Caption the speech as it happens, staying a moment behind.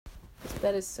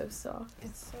That is so soft.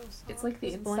 It's so soft. It's like the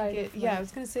This inside blanket. of, Yeah, like- I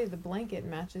was gonna say the blanket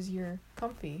matches your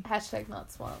comfy. Hashtag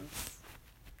not swans.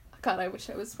 God, I wish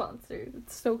I was sponsored.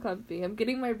 It's so comfy. I'm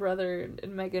getting my brother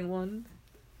and Megan one.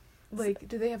 Like,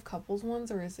 do they have couples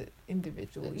ones or is it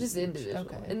individual? Just each? individual.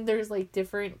 Okay. And there's like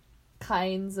different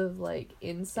kinds of like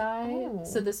inside. Oh.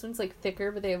 So this one's like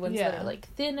thicker, but they have ones that Yeah. are like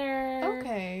thinner.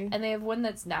 Okay. And they have one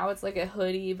that's now it's like a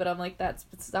hoodie, but I'm like, that's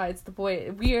besides the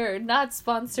point. We are not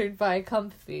sponsored by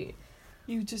Comfy.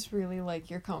 You just really like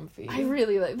your comfy. I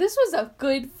really like this was a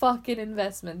good fucking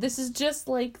investment. This is just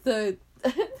like the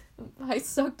I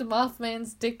sucked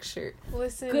Mothman's dick shirt.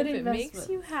 Listen, Good if it makes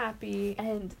investment. you happy,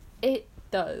 And it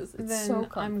does. It's then so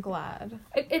comfy. I'm glad.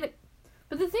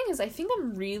 But the thing is, I think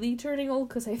I'm really turning old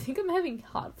because I think I'm having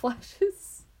hot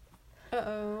flashes.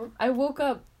 Uh-oh. I woke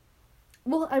up.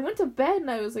 Well, I went to bed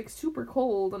and I was like super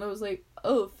cold and I was like,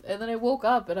 oof. And then I woke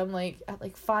up and I'm like at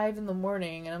like 5 a.m.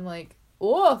 and I'm like,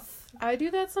 oof. I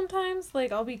do that sometimes.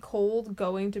 Like, I'll be cold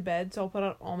going to bed, so I'll put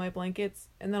out all my blankets,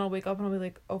 and then I'll wake up and I'll be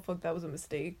like, oh, fuck, that was a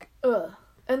mistake. Ugh.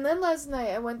 And then last night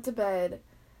I went to bed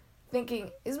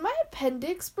thinking, is my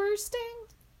appendix bursting?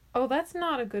 Oh, that's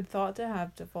not a good thought to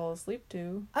have to fall asleep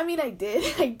to. I mean, I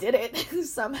did. I did it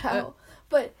somehow.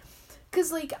 But, because,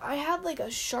 like, I had, like,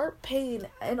 a sharp pain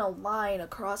in a line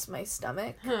across my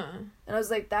stomach. Huh. And I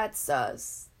was like, that's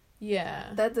sus. Yeah.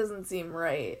 That doesn't seem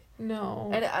right. No.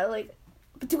 And I, like,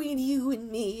 between you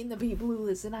and me and the people who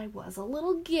listen, I was a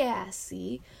little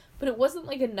gassy. But it wasn't,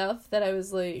 like, enough that I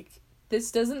was like, this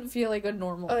doesn't feel like a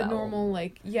normal bowel. normal,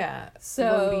 like, yeah, So,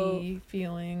 floaty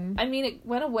feeling. I mean, it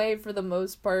went away for the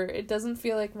most part. It doesn't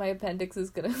feel like my appendix is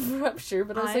gonna rupture,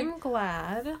 but I was I'm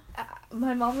glad.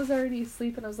 my mom was already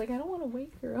asleep, and I was like, I don't want to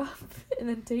wake her up and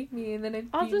then take me, and then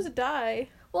I'll just die.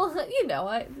 well, you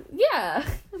know, yeah,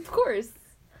 of course,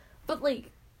 but like,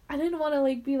 I didn't want to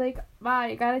like be like, Ma,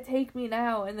 you gotta take me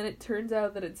now, and then it turns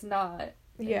out that it's not.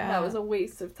 Yeah. And that was a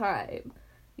waste of time,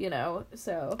 you know.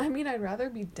 So I mean, I'd rather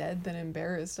be dead than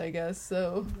embarrassed, I guess,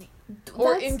 so.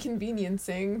 Or that's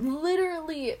inconveniencing.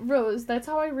 literally, Rose, that's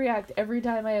how I react every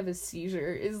time I have a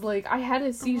seizure, is like, I had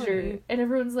a seizure, Right. and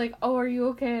everyone's like, oh, are you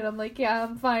okay? And I'm like, yeah,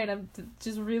 I'm fine, I'm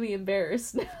just really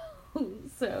embarrassed now.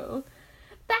 So,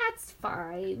 that's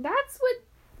fine. That's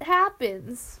what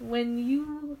happens when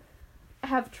you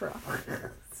have trouble.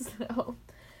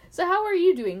 So how are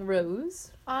you doing,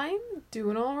 Rose? I'm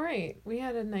doing alright. We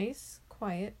had a nice,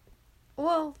 quiet...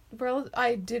 Well,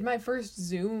 I did my first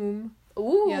Zoom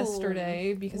Ooh.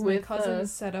 yesterday because my With,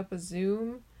 cousins set up a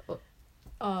Zoom.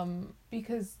 Oh.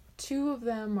 Because 2 of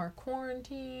them are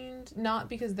quarantined, not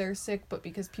because they're sick, but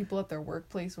because people at their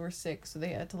workplace were sick, so they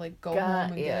had to like go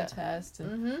home and get a test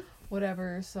and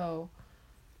whatever. So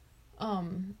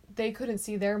they couldn't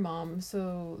see their mom,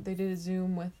 so they did a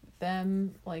Zoom with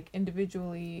them like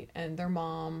individually and their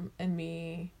mom and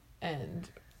me and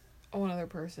one other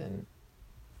person.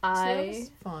 So that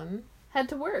was fun. Had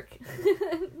to work.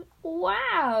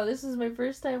 Wow, this is my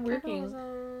first time working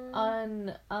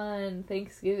Awesome. on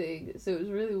Thanksgiving, so it was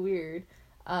really weird.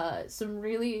 Some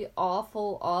really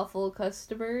awful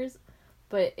customers,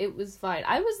 but it was fine.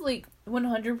 I was like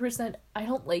 100%, I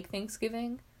don't like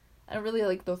Thanksgiving. I don't really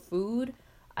like the food.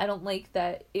 I don't like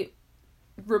that it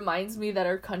reminds me that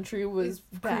our country was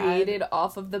It's bad. created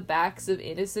off of the backs of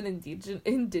innocent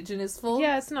indigenous folk.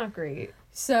 Yeah, it's not great.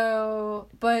 So,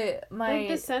 but Like,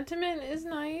 the sentiment is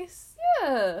nice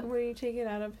yeah. when you take it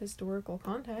out of historical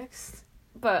context.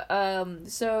 But,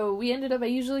 so we ended up, I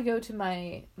usually go to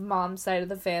my mom's side of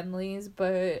the families,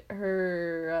 but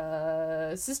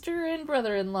her, sister and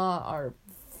brother-in-law are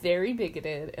very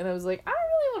bigoted, and I was like, I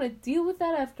don't really want to deal with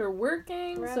that after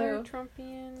working, Rather so,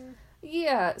 Trumpian.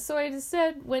 yeah, so I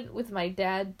instead went with my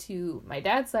dad to my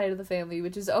dad's side of the family,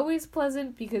 which is always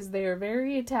pleasant because they are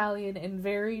very Italian and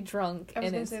very drunk, I was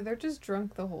and gonna it's, say, they're just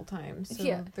drunk the whole time, so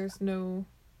Yeah. there's no...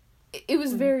 it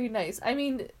was very nice. I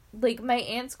mean, like, my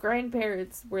aunt's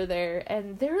grandparents were there,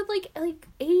 and they were, like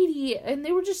 80, and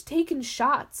they were just taking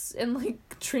shots and, like,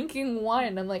 drinking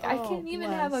wine. I'm like, I Oh, can't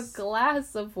even have a bless.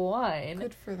 glass of wine.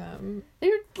 Good for them. They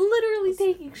were literally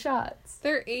taking shots.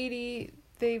 They're 80,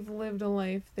 they've lived a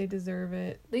life, they deserve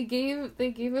it. They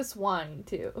gave us wine,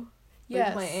 too. Like,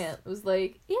 Yes. my aunt was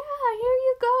like, yeah, here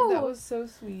you go. That was so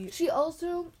sweet. She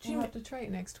also... We'll have to try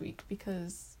it next week,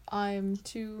 because I'm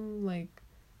too, like...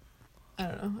 I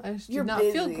don't know. I just You're did not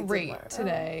feel busy great tomorrow.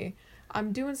 today.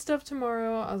 I'm doing stuff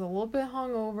tomorrow. I was a little bit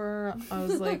hungover. I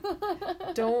was like,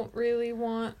 don't really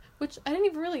want... Which, I didn't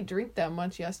even really drink that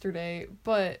much yesterday,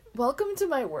 but... Welcome to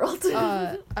my world.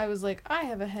 I was like, I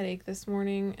have a headache this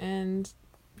morning, and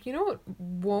you know what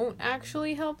won't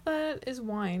actually help that is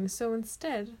wine. So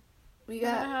instead, we I'm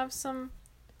gonna got have some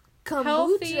kombucha.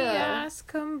 Healthy ass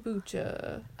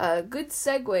kombucha. Good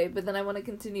segue, but then I want to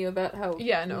continue about how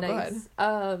nice.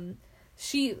 Go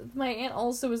ahead. My aunt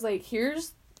also was like,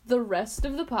 here's the rest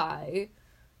of the pie,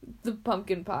 the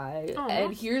pumpkin pie,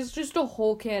 and here's just a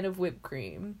whole can of whipped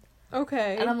cream.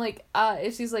 Okay. And I'm like,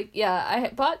 and she's like, yeah, I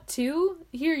bought 2,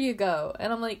 here you go.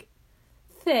 And I'm like,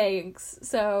 thanks.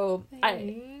 So,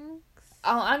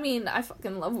 I mean, I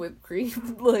fucking love whipped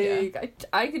cream.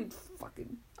 I can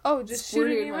fucking... Oh, just shoot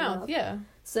it in your mouth. Yeah.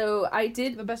 So, I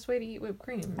did... The best way to eat whipped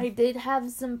cream. I did have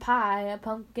some pie, a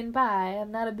pumpkin pie.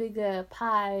 I'm not a big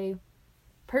pie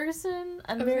person.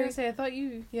 I was gonna say, I thought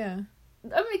you... Yeah.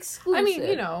 I'm exclusive. I mean,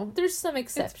 you know. There's some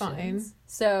exceptions. It's fine.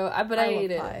 So, I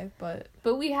ate pie, it.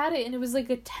 But we had it, and it was, like,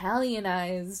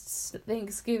 Italianized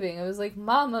Thanksgiving. I was like,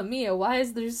 Mamma mia, why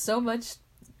is there so much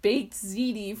baked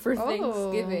ziti for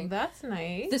Thanksgiving? That's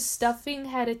nice. The stuffing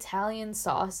had Italian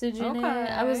sausage in it.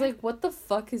 I was like, what the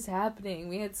fuck is happening?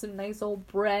 We had some nice old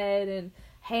bread and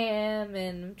ham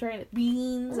and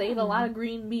beans. I ate a lot of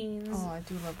green beans. Oh, I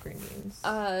do love green beans.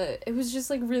 It was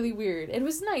just like really weird. It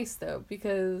was nice though,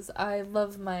 because I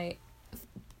love my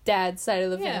dad's side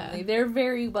of the family. They're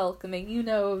very welcoming. You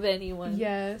know of anyone.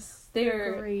 Yes.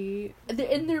 They're great.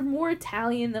 And they're more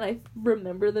Italian than I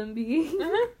remember them being.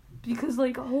 Because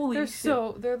like holy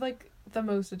shit. They're like the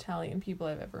most Italian people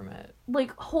I've ever met.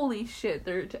 Like, holy shit,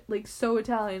 they're, like, so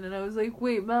Italian, and I was like,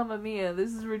 wait, Mamma Mia,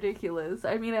 this is ridiculous.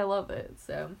 I mean, I love it,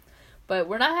 so. But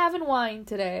we're not having wine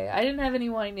today. I didn't have any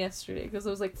wine yesterday, because I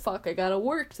was like, fuck, I gotta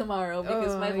work tomorrow,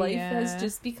 because my life has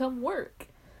just become work.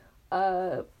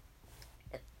 But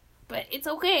it's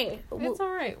okay. It's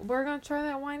alright. We're gonna try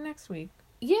that wine next week.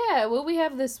 Yeah, what we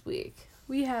have this week?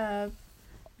 We have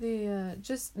the,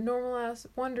 just normal-ass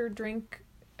Wonder Drink.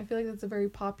 I feel like that's a very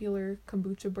popular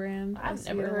kombucha brand. I've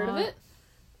never heard of it.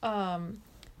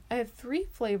 I have 3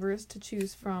 flavors to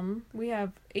choose from. We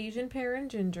have Asian pear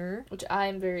and ginger, which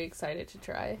I'm very excited to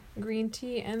try. Green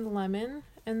tea and lemon,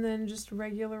 and then just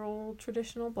regular old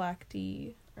traditional black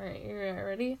tea. Alright, you're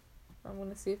ready? I'm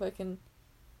gonna see if I can...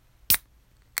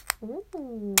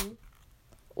 Ooh.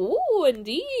 Ooh,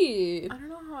 indeed! I don't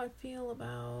know how I feel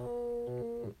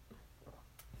about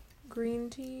green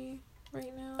tea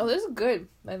right now. Oh, this is good,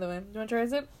 by the way. Do you want to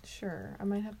try it? Sure. I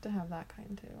might have to have that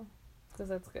kind, too. Because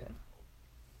that's good.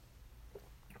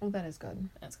 Oh, that is good.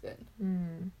 That's good.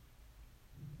 I'm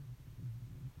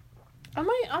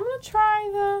gonna try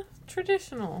the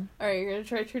traditional. Alright, you're gonna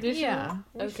try traditional? Yeah.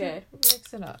 Okay.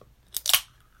 Mix it up.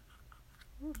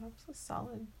 Ooh, that was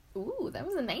solid. Ooh, that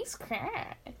was a nice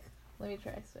crack. Let me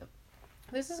try some.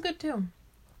 This is good, too.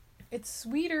 It's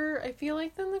sweeter, I feel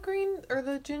like, than the green or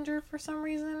the ginger for some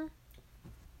reason.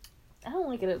 I don't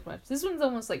like it as much. This one's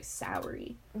almost like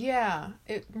soury. Yeah,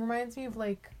 it reminds me of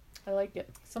like... I like it.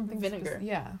 Something vinegar.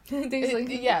 Yeah.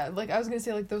 Yeah, like I was gonna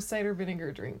say like those cider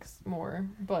vinegar drinks more,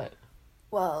 but...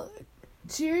 Well,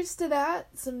 cheers to that.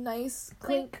 Some nice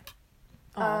clink.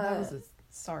 Oh, that was a...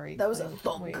 Sorry. That was a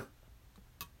thunk. Wait.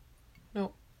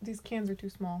 No, these cans are too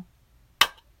small.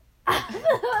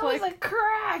 That was a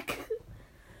crack!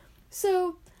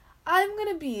 So, I'm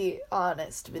gonna be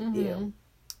honest with you.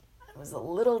 I was a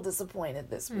little disappointed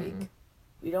this week.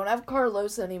 We don't have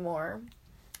Carlos anymore.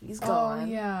 He's gone. Oh,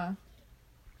 yeah.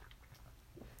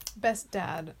 Best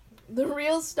dad. The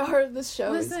real star of the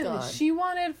show is gone. Listen, she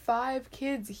wanted 5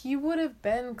 kids. He would have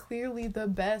been clearly the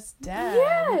best dad.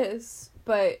 Yes!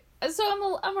 But,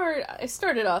 so I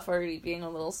started off already being a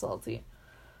little salty.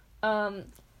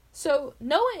 So,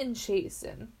 Noah and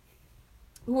Chasen,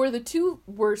 who are the 2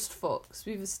 worst folks,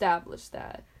 we've established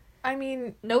that. I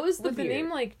mean, Noah's the with a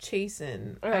name like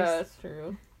Chasen. That's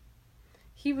true.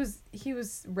 He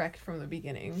was wrecked from the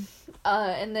beginning.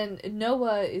 And then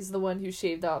Noah is the one who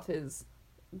shaved off his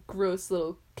gross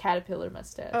little caterpillar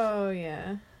mustache. Oh,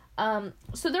 yeah.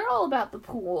 So they're all about the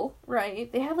pool,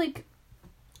 right? They have, like,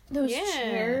 those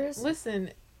chairs.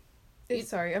 Listen,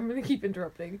 sorry, I'm gonna keep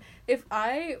interrupting. If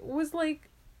I was, like,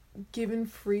 given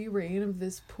free reign of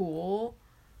this pool,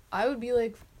 I would be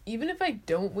like, even if I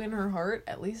don't win her heart,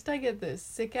 at least I get this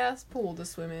sick-ass pool to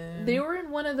swim in. They were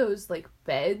in one of those, like,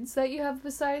 beds that you have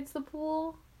besides the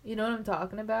pool. You know what I'm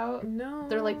talking about? No.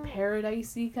 They're, like,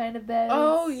 paradise-y kind of beds.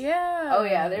 Oh, yeah. Oh,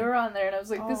 yeah, they were on there, and I was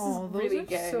like, this is really those are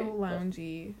gay. so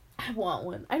loungy. I want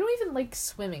one. I don't even like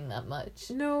swimming that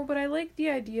much. No, but I like the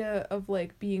idea of,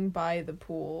 like, being by the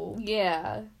pool.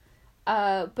 Yeah.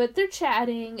 But they're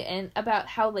chatting and about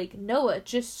how, like, Noah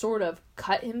just sort of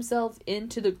cut himself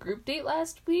into the group date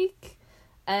last week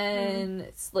and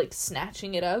it's, like,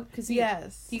 snatching it up because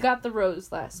he got the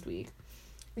rose last week.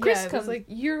 Chris comes like,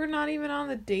 you're not even on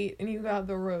the date and you got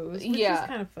the rose, which is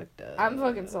kind of fucked up. I'm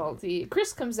fucking salty.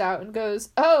 Chris comes out and goes,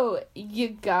 "Oh, you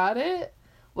got it?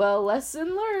 Well,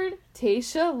 lesson learned.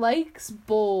 Tayshia likes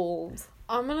bold."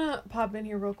 I'm gonna pop in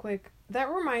here real quick. That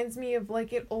reminds me of,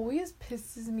 like, it always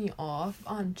pisses me off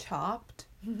on Chopped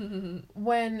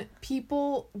when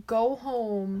people go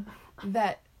home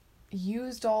that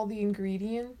used all the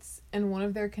ingredients and one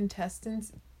of their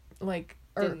contestants, like,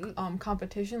 or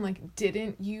competition, like,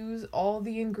 didn't use all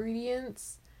the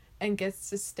ingredients and gets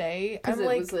to stay. Because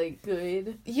it was, like,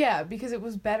 good. Yeah, because it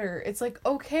was better. It's like,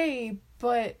 okay,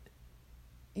 but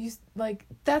you, like,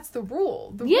 that's the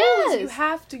rule. The rule is you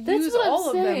have to use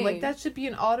all of them. Like, that should be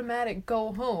an automatic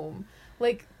go home.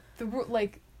 Like,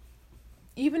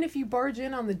 even if you barge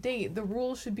in on the date, the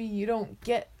rule should be you don't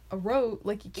get a rose.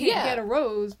 Like, you can't get a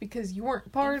rose because you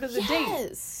weren't part of the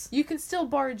date. You can still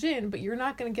barge in, but you're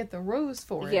not going to get the rose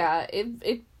for it. Yeah,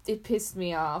 it pissed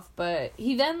me off. But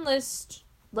he then lists,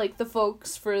 like, the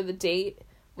folks for the date,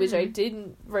 which I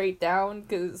didn't write down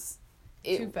because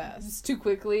too fast. It's too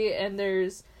quickly, and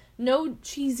there's no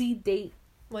cheesy date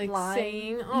like line.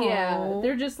 Saying, yeah,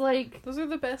 they're just like, those are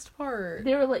the best part.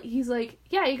 They were like, he's like,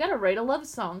 yeah, you gotta write a love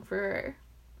song for her.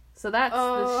 So that's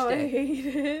the shtick. I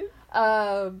hate it.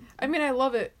 I mean, I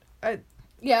love it. Are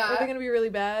they gonna be really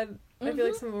bad? I feel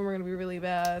like some of them are gonna be really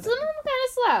bad. Some of them kind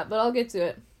of slap, but I'll get to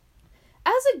it.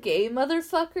 As a gay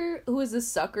motherfucker who is a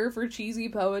sucker for cheesy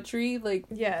poetry, like,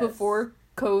 before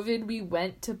COVID, we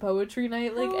went to poetry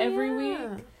night, like, every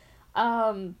week.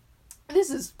 This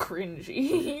is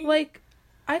cringy. Like,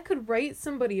 I could write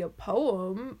somebody a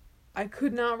poem. I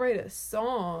could not write a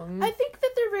song. I think that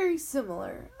they're very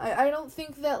similar. I don't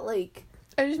think that, like...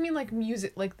 I just mean, like,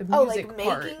 music, like, the music like,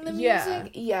 part. making the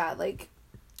music? Yeah, like...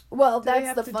 Well,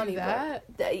 that's the funny part.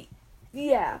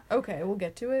 Yeah. Okay, we'll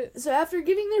get to it. So after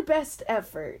giving their best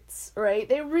efforts, right?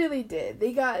 They really did.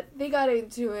 They got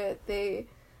into it. They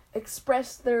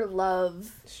expressed their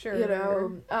love. Sure. You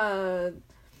know,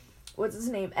 what's his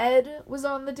name? Ed was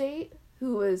on the date,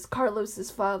 who was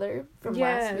Carlos's father from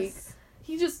last week.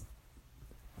 He just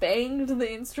banged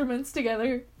the instruments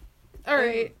together. All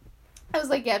right. I was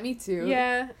like, yeah, me too.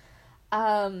 Yeah.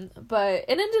 But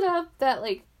it ended up that,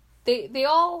 like, they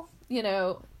all, you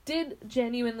know, did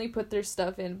genuinely put their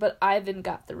stuff in, but Ivan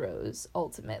got the rose,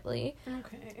 ultimately.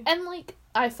 Okay. And, like,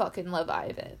 I fucking love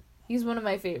Ivan. He's one of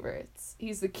my favorites.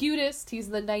 He's the cutest, he's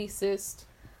the nicest.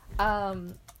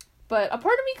 But a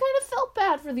part of me kind of felt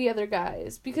bad for the other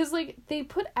guys, because, like, they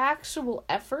put actual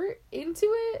effort into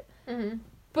it. Mm-hmm.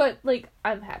 But, like,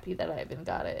 I'm happy that Ivan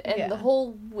got it. And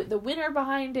the winner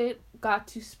behind it got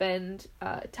to spend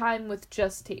time with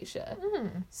just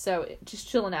Tayshia. So, just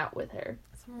chilling out with her.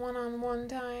 Some one-on-one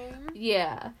time.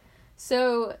 Yeah.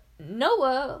 So,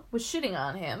 Noah was shitting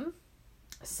on him,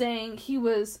 saying he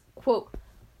was, quote,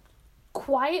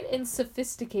 quiet and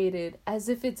sophisticated as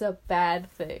if it's a bad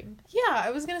thing. Yeah, I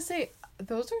was gonna say,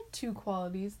 those are two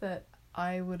qualities that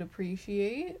I would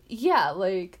appreciate. Yeah,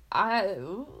 like,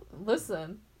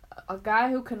 listen, a guy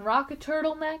who can rock a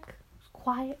turtleneck,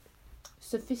 quiet,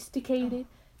 sophisticated,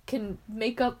 can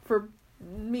make up for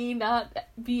me not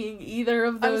being either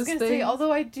of those things. I was gonna say,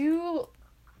 although I do,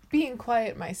 being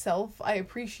quiet myself, I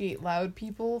appreciate loud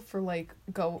people for, like,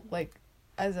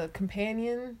 as a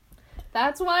companion.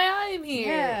 That's why I'm here.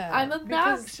 Yeah, I'm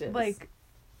obnoxious. Because, like,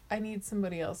 I need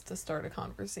somebody else to start a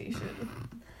conversation.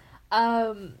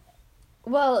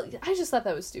 Well, I just thought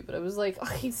that was stupid. I was like, oh,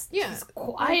 he's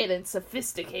quiet and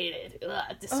sophisticated.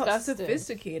 Ugh, disgusting.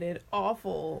 Sophisticated.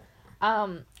 Awful.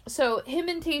 So him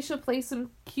and Tayshia play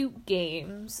some cute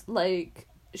games. Like,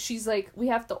 she's like, we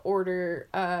have to order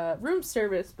room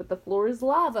service, but the floor is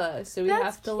lava, so we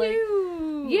have to, like...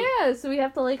 Yeah, so we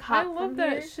have to, like, hop from I love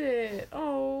that shit.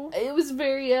 Oh. It was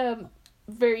very,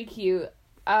 very cute.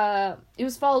 It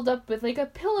was followed up with, like, a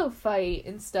pillow fight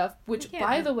and stuff, which,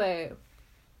 by the way...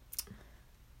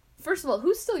 First of all,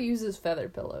 who still uses feather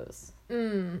pillows?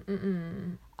 Too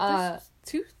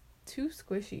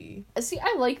squishy. See,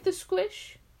 I like the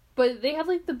squish, but they have,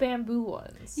 like, the bamboo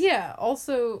ones. Yeah,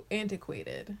 also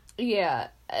antiquated. Yeah,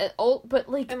 but,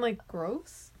 like... And, like,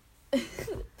 gross?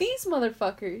 These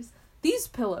motherfuckers, these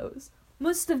pillows,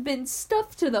 must have been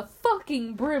stuffed to the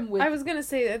fucking brim with... I was gonna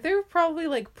say that they were probably,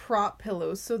 like, prop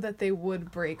pillows so that they would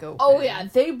break open. Oh, yeah,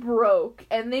 they broke,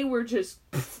 and they were just...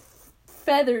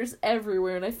 feathers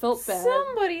everywhere, and I felt bad.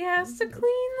 Somebody has to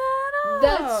clean that up.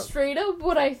 That's straight up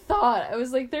what I thought. I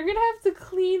was like, they're gonna have to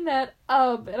clean that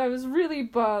up, and I was really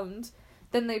bummed.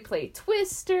 Then they play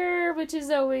Twister, which is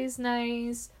always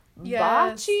nice.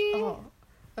 Yes. Bocce. Oh.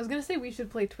 I was gonna say we should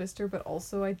play Twister, but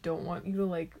also I don't want you to,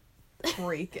 like,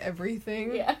 break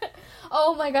everything. Yeah.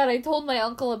 Oh my god, I told my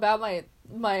uncle about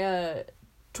my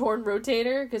torn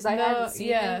rotator because I hadn't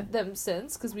seen them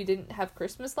since because we didn't have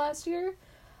Christmas last year.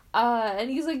 And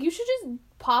he's like, you should just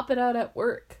pop it out at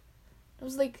work. I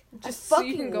was like, just so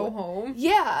you can go home?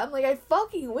 Yeah, I'm like, I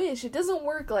fucking wish. It doesn't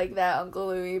work like that, Uncle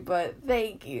Louis, but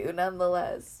thank you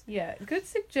nonetheless. Yeah, good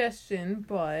suggestion,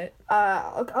 but...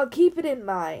 I'll keep it in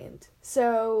mind.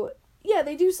 So, yeah,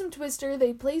 they do some Twister,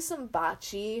 they play some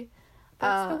bocce.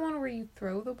 That's the one where you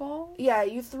throw the ball? Yeah,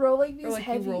 you throw, like, these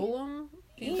heavy... you roll them?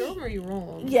 Do you throw them or you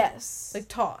roll them? Yes. Like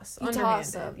toss. You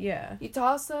toss them. Yeah. You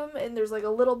toss them, and there's, like, a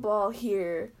little ball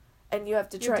here... And you have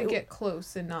to try to get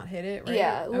close and not hit it, right?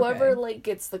 Yeah, whoever, like,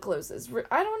 gets the closest.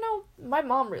 I don't know. My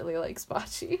mom really likes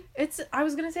bocce. I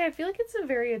was gonna say, I feel like it's a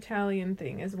very Italian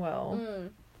thing as well.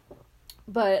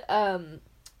 But,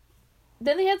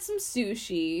 then they had some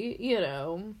sushi, you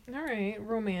know. Alright,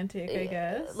 romantic, I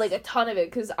guess. Like, a ton of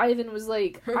it, because Ivan was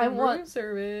like, I want... Room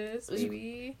service,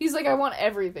 baby. He's like, I want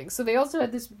everything. So they also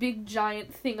had this big,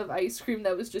 giant thing of ice cream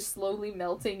that was just slowly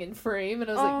melting in frame, and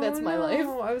I was like, that's my life.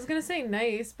 I was gonna say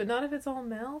nice, but not if it's all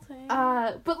melting.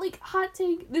 But, like, hot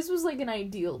take, this was, like, an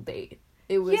ideal date.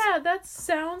 It was... Yeah, that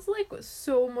sounds like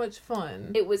so much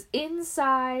fun. It was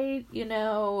inside, you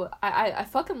know, I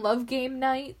fucking love game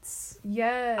nights.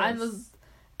 Yes. I'm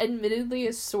admittedly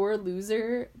a sore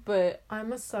loser, but...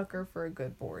 I'm a sucker for a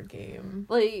good board game.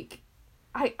 Like,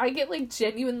 I get, like,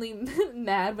 genuinely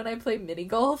mad when I play mini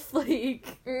golf,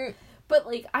 like... But,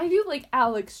 like, I do, like,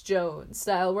 Alex Jones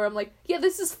style, where I'm like, yeah,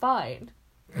 this is fine.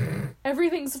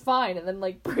 Everything's fine, and then,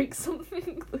 like, break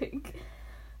something, like...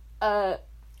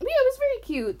 Yeah, it was very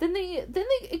cute. Then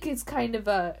it gets kind of,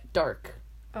 dark.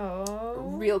 Oh.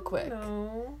 Real quick.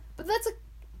 No. But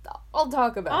I'll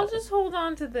talk about I'll just hold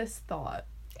on to this thought.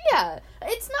 Yeah,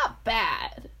 it's not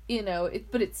bad, you know,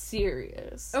 but it's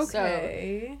serious.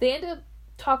 Okay. So they end up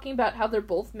talking about how they're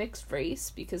both mixed race,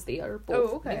 because they are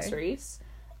both mixed race,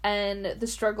 and the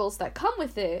struggles that come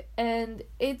with it, and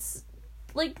it's,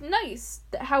 like, nice,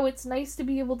 how it's nice to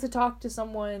be able to talk to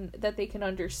someone that they can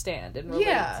understand and relate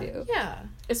to. Yeah.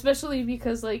 Especially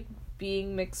because, like,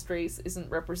 being mixed race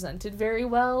isn't represented very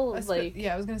well. I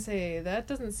was gonna say, that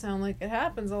doesn't sound like it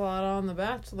happens a lot on The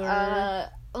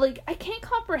Bachelor. Like, I can't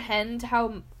comprehend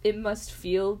how it must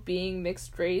feel being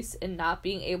mixed race and not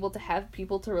being able to have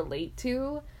people to relate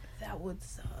to. That would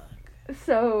suck.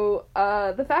 So,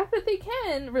 the fact that they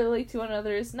can relate to one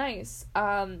another is nice.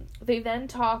 They then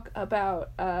talk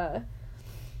about,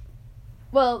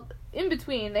 well, in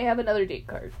between, they have another date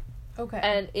card. Okay.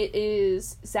 And it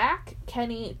is Zach,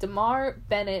 Kenny, DeMar,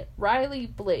 Bennett, Riley,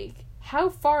 Blake. How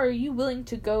far are you willing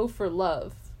to go for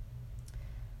love?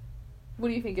 What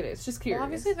do you think it is? Just curious. Well,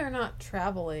 obviously they're not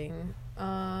traveling.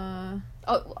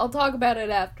 I'll talk about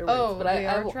it afterwards. Oh, but they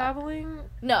are traveling?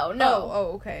 No.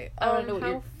 Oh, okay. I don't know what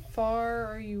how far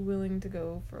are you willing to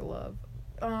go for love?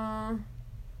 I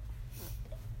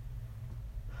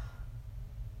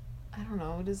don't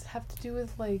know. Does it have to do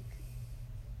with, like,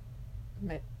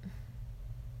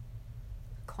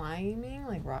 climbing?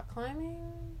 Like, rock climbing?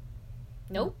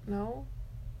 Nope. No?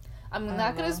 I'm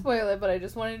not going to spoil it, but I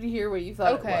just wanted to hear what you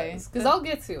thought it was. Because I'll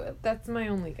get to it. That's my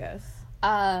only guess.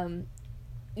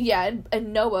 Yeah,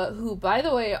 and Noah, who, by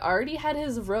the way, already had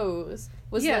his rose,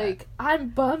 was like, I'm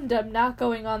bummed I'm not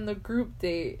going on the group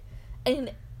date.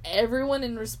 And everyone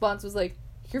in response was like,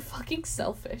 you're fucking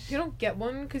selfish. You don't get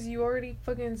one because you already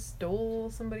fucking stole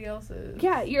somebody else's.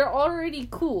 Yeah, you're already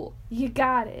cool. You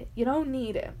got it. You don't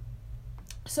need it.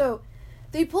 So,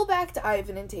 they pull back to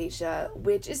Ivan and Tayshia,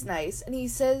 which is nice, and he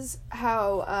says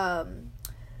how,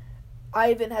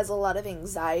 Ivan has a lot of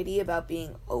anxiety about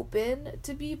being open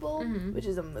to people, which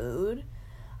is a mood.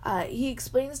 He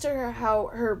explains to her how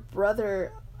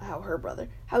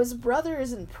his brother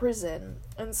is in prison,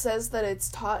 and says that it's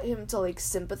taught him to, like,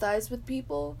 sympathize with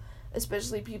people,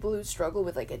 especially people who struggle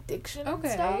with, like, addiction and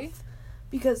stuff.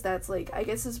 Because that's, like, I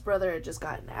guess his brother had just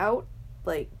gotten out,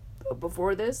 like,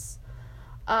 before this.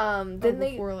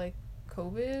 Before, like,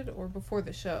 COVID, or before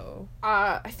the show?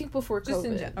 I think before COVID. Just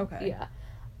in general, okay. Yeah.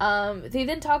 They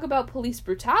then talk about police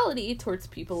brutality towards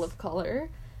people of color,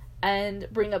 and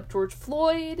bring up George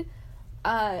Floyd,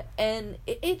 and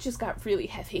it just got really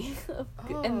heavy.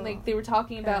 And, like, they were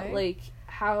talking about, like,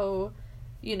 how,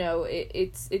 you know,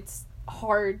 it's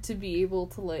hard to be able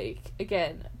to, like,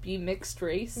 again, be mixed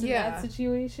race in that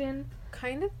situation.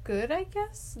 Kind of good, I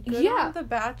guess. Good on The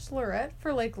Bachelorette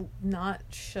for, like, not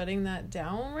shutting that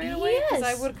down right away. Because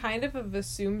I would kind of have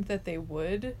assumed that they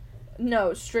would.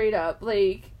 No, straight up.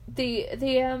 Like, they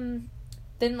then,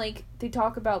 like, they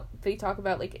talk about,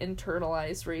 like,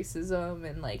 internalized racism,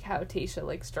 and, like, how Tayshia,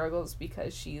 like, struggles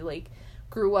because she, like,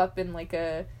 grew up in, like,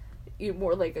 a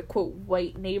more like a quote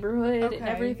white neighborhood and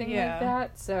everything like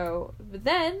that. So, but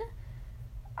then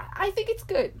I think it's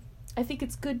good. I think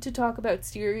it's good to talk about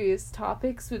serious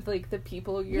topics with, like, the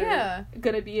people you're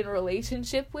gonna be in a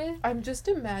relationship with. I'm just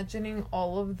imagining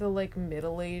all of the, like,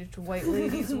 middle-aged white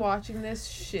ladies watching this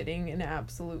shitting an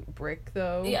absolute brick,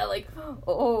 though. Yeah, like,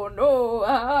 oh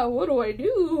no, what do I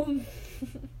do?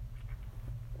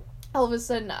 All of a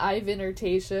sudden, Ivan or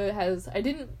Tasha has...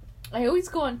 I always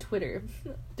go on Twitter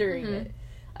during it.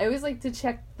 I always like to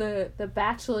check the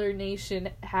Bachelor Nation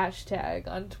hashtag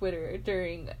on Twitter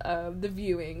during the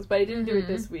viewings, but I didn't do it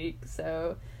this week,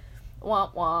 so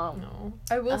womp womp. No.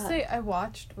 I will say I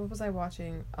watched, what was I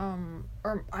watching?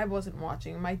 Or I wasn't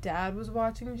watching. My dad was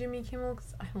watching Jimmy Kimmel,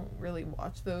 because I don't really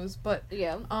watch those, but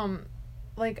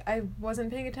like, I wasn't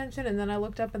paying attention, and then I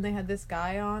looked up and they had this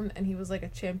guy on, and he was like a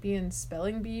champion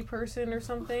spelling bee person or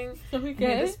something. Okay. He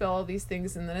had to spell all these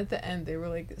things, and then at the end they were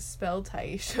like, spell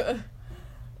Taisha.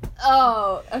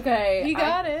 Oh, okay. You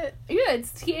got it. Yeah,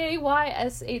 it's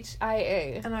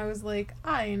Tayshisha. And I was like,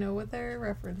 I know what they're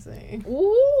referencing.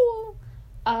 Ooh.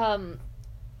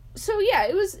 So yeah,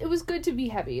 it was good to be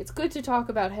heavy. It's good to talk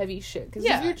about heavy shit, because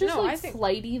if you're just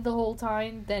flighty the whole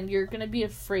time, then you're gonna be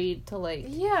afraid to, like,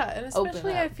 and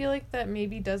especially I feel like that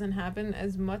maybe doesn't happen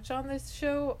as much on this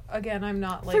show. Again, I'm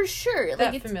not, like, for sure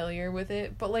that like, familiar with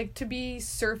it, but, like, to be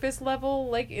surface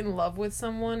level, like, in love with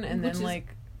someone, and then, like,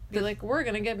 be like, we're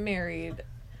gonna get married,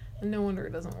 and no wonder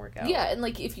it doesn't work out. Yeah, and,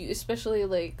 like, if you, especially,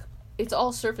 like, it's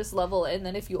all surface level, and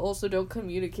then if you also don't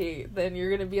communicate, then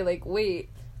you're gonna be like, wait,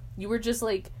 you were just,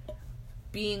 like,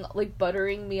 being, like,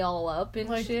 buttering me all up and,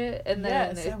 like, shit, and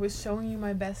then... Yes, I was showing you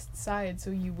my best side so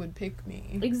you would pick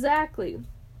me. Exactly.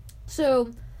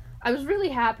 So, I was really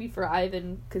happy for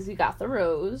Ivan, because he got the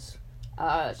rose,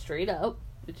 straight up,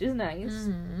 which is nice.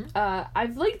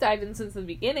 I've liked Ivan since the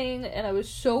beginning, and I was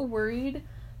so worried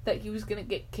that he was gonna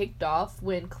get kicked off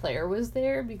when Claire was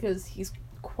there, because he's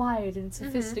quiet and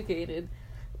sophisticated.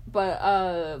 But,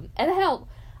 and hell,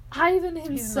 Ivan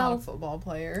himself... He's not a football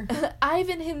player.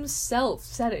 Ivan himself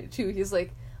said it, too. He's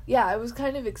like, yeah, I was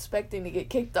kind of expecting to get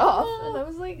kicked off. And I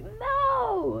was like,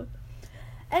 no!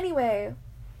 Anyway,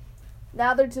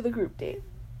 now they're to the group date.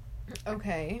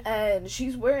 Okay. And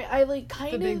she's wearing,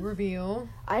 the big reveal.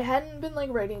 I hadn't been, like,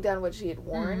 writing down what she had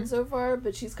worn so far,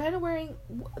 but she's kind of wearing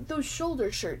those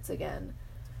shoulder shirts again.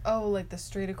 Oh, like the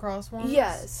straight across ones?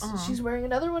 Yes. She's wearing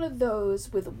another one of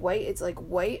those with white, it's, like,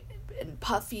 white and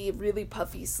puffy, really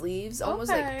puffy sleeves, almost,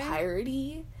 like,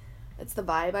 piratey. That's the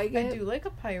vibe I get. I do like a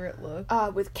pirate look.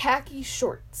 With khaki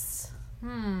shorts.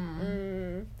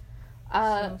 So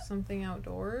something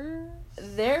outdoors?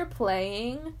 They're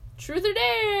playing... Truth or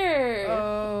Dare!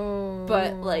 Oh.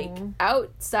 But, like,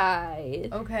 outside.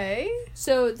 Okay.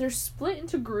 So, they're split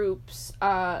into groups,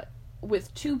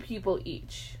 with 2 people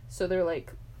each. So, they're,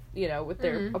 like, you know, with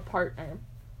a partner.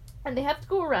 And they have to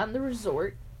go around the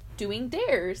resort doing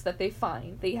dares that they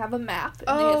find. They have a map,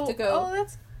 and they have to go... Oh,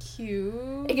 that's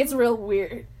cute. It gets real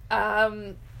weird.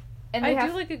 And I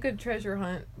do like a good treasure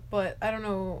hunt, but I don't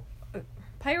know...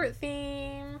 Pirate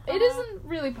theme. It isn't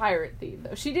really pirate themed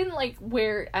though. She didn't like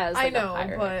wear it as like, a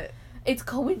pirate. But it's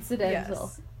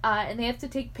coincidental. Yes. And they have to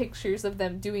take pictures of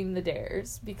them doing the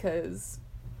dares because,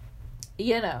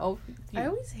 you know. I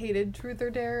always hated Truth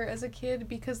or Dare as a kid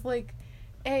because, like,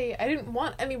 A, I didn't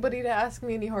want anybody to ask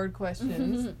me any hard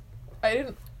questions. I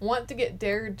didn't want to get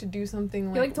dared to do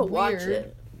something like to weird. Watch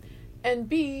it. And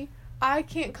B, I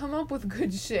can't come up with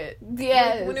good shit.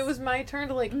 Yes. Like, when it was my turn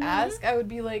to like ask, I would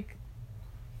be like.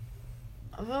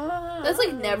 That's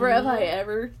like never have I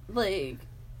ever like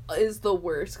is the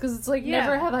worst because it's like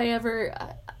never have I ever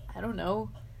I don't know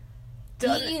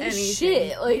done eaten anything.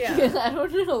 Shit like I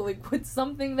don't know like what's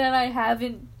something that I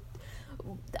haven't.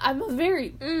 I'm a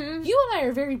very you and I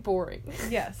are very boring.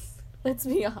 Yes, let's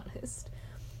be honest.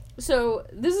 So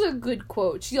this is a good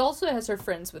quote. She also has her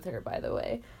friends with her, by the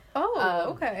way. Oh,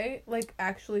 okay. Like,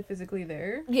 actually physically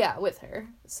there? Yeah, with her.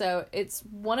 So, it's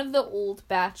one of the old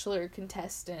Bachelor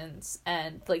contestants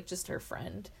and, like, just her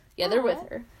friend. Yeah, they're with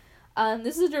her.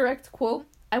 This is a direct quote.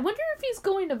 I wonder if he's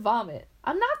going to vomit.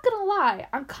 I'm not gonna lie.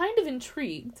 I'm kind of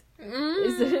intrigued.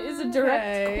 Is a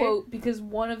direct quote because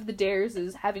one of the dares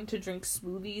is having to drink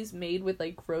smoothies made with,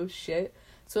 like, gross shit.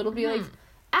 So, it'll be, like,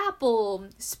 apple,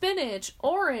 spinach,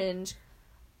 orange,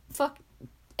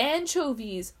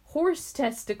 anchovies, horse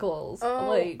testicles.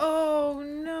 Oh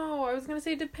no, I was gonna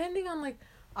say depending on like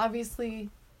obviously,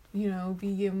 you know,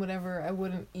 vegan, whatever, I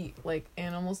wouldn't eat like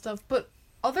animal stuff, but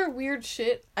other weird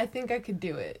shit, I think I could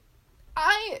do it.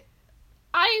 I'm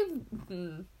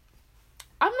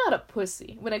not a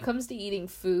pussy when it comes to eating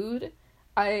food.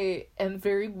 I am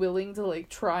very willing to, like,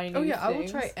 try new things. I will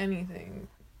try anything.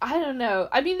 I don't know.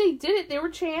 I mean, they did it. They were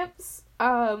champs.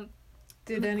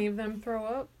 Did any of them throw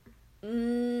up?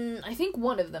 I think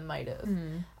one of them might have.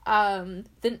 Mm.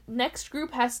 The next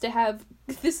group has to have...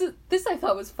 This I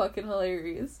thought was fucking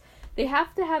hilarious. They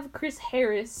have to have Chris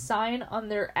Harris sign on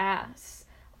their ass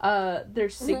their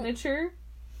signature.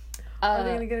 Are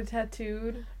they gonna get it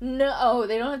tattooed? No,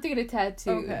 they don't have to get a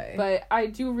tattoo. Okay. But I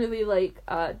do really like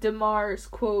DeMar's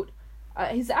quote,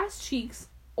 his ass cheeks,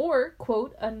 or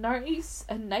quote, a nice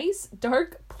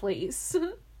dark place.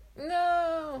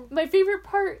 No. My favorite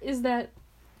part is that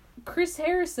Chris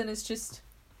Harrison is just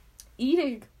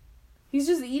eating. He's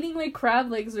just eating, like,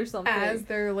 crab legs or something. As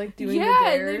they're, like, doing the dares.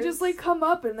 dares? And they just, like, come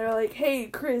up and they're like, hey,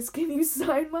 Chris, can you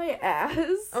sign my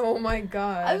ass? Oh, my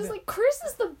God. I was like, Chris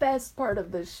is the best part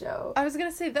of this show. I was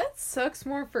gonna say, that sucks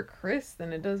more for Chris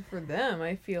than it does for them,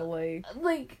 I feel like.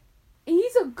 Like,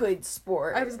 he's a good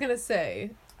sport. I was gonna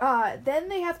say. Then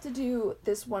they have to do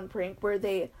this one prank where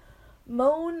they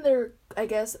moan their, I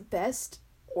guess, best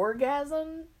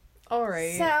orgasm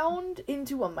Alright. sound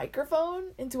into a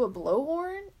microphone, into a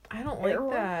blowhorn. I don't like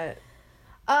that.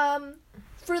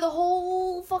 For the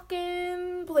whole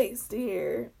fucking place to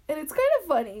hear. And it's kind of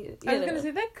funny. I was gonna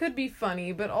say, that could be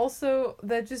funny, but also,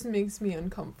 that just makes me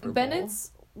uncomfortable.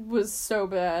 Bennett's was so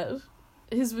bad.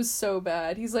 His was so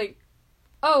bad. He's like,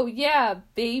 oh yeah,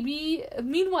 baby.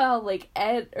 Meanwhile, like,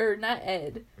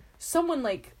 someone,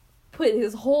 like, put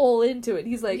his whole into it.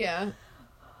 He's like, yeah.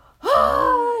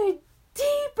 Oh,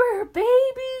 deeper, baby,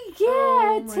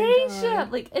 yeah, Tasha.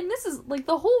 God. Like, and this is, like,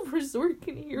 the whole resort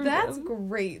can hear That's them.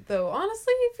 great, though.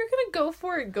 Honestly, if you're gonna go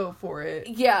for it, go for it.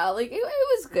 Yeah, like, it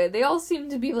was good. They all seem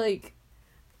to be, like,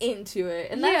 into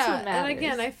it, and that's what matters. And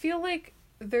again, I feel like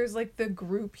there's, like, the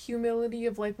group humility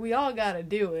of, like, we all gotta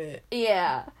do it.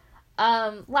 Yeah.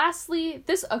 Lastly,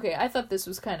 I thought this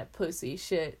was kind of pussy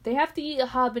shit. They have to eat a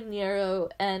habanero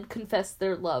and confess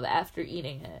their love after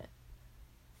eating it.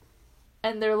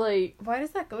 And they're like... Why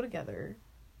does that go together?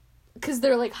 Because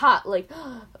they're, like, hot, like,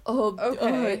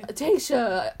 Okay.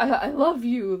 Tasha, I love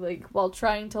you, like, while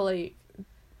trying to, like...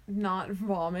 Not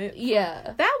vomit.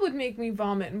 Yeah. That would make me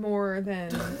vomit more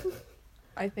than...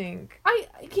 I think.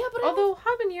 Yeah, but although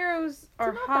habaneros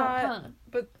are hot, that,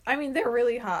 but I mean they're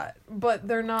really hot, but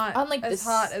they're not unlike as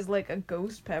hot as like a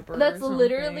ghost pepper. That's or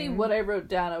literally what I wrote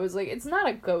down. I was like, it's not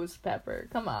a ghost pepper.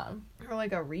 Come on. Or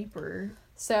like a reaper.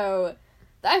 So,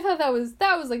 I thought that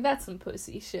was like, that's some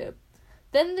pussy shit.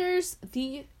 Then there's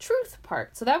the truth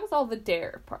part. So that was all the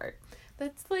dare part.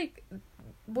 That's like,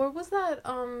 what was that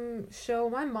show?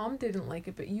 My mom didn't like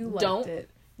it, but you liked it.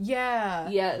 Yeah.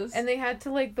 Yes. And they had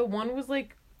to, like, the one was,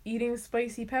 like, eating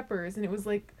spicy peppers, and it was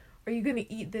like, are you gonna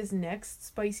eat this next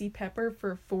spicy pepper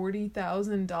for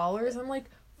 $40,000? I'm like,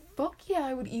 fuck yeah,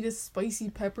 I would eat a spicy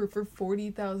pepper for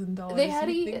 $40,000. They had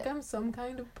to eat... think I'm some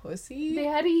kind of pussy? They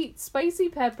had to eat spicy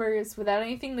peppers without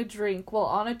anything to drink while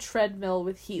on a treadmill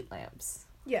with heat lamps.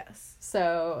 Yes.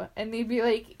 So, and they'd be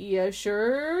like, yeah,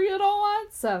 sure you don't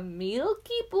want some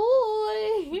Milky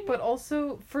Boy? But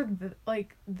also, for,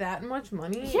 that much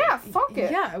money? Yeah, fuck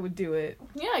it. Yeah, I would do it.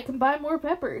 Yeah, I can buy more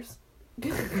peppers.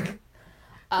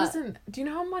 Listen, do you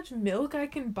know how much milk I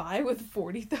can buy with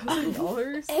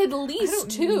 $40,000? At least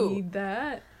two. I don't need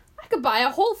that. I could buy a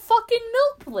whole fucking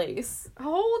milk place. A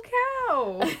whole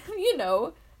cow. You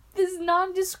know, this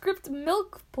nondescript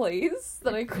milk place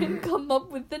that I couldn't come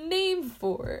up with the name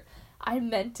for. I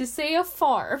meant to say a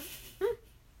farm.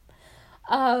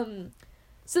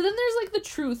 So then there's, like, the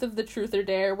truth of the truth or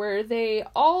dare, where they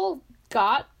all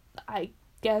got, I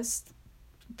guess,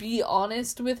 be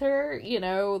honest with her, you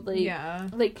know, like, yeah.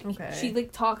 Like, okay. She,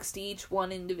 like, talks to each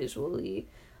one individually.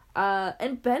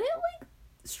 And Bennett, like,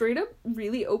 straight up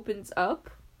really opens up.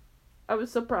 I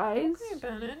was surprised. Okay,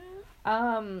 Bennett.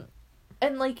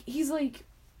 And, like, he's, like...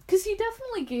 Because he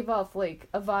definitely gave off, like,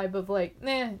 a vibe of, like,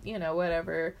 nah, you know,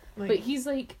 whatever. Like, but he's,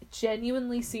 like,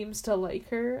 genuinely seems to like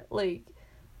her. Like...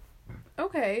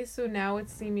 Okay, so now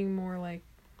it's seeming more, like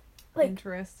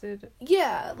interested.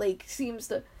 Yeah, like, seems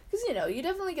to... Because, you know, you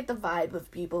definitely get the vibe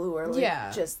of people who are,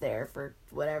 like, just there for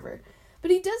whatever. But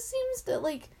he does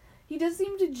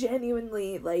seem to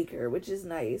genuinely like her, which is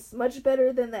nice. Much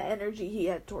better than the energy he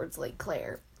had towards, like,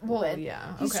 Claire. Well,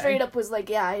 yeah, okay. He straight up was like,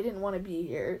 yeah, I didn't want to be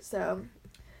here, so...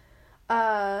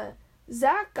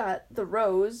 Zach got the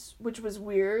rose, which was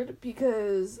weird,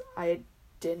 because I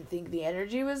didn't think the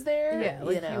energy was there. Yeah,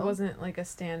 like, he wasn't, like, a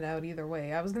standout either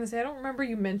way. I was gonna say, I don't remember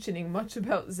you mentioning much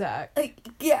about Zach. Like,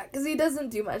 yeah, because he doesn't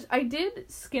do much. I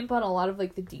did skimp on a lot of,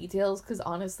 like, the details, because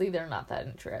honestly, they're not that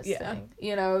interesting. Yeah.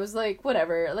 You know, it was like,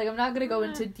 whatever. Like, I'm not gonna go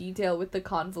into detail with the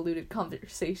convoluted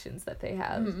conversations that they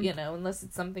have, you know, unless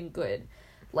it's something good.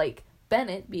 Like,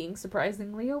 Bennett being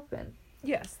surprisingly open.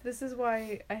 Yes, this is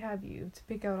why I have you, to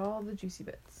pick out all the juicy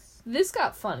bits. This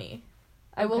got funny.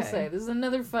 I will say, this is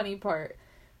another funny part.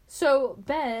 So,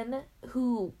 Ben,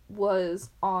 who was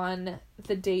on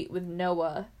the date with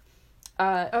Noah,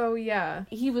 oh, yeah.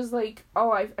 he was like,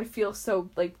 oh, I feel so,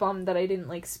 like, bummed that I didn't,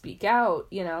 like, speak out,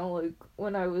 you know, like,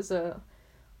 when I was,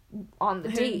 on the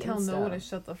date and tell Noah to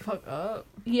shut the fuck up.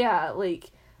 Yeah,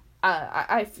 like,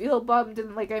 I feel bummed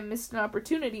and, like, I missed an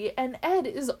opportunity, and Ed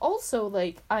is also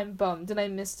like, I'm bummed and I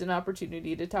missed an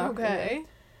opportunity to talk to him.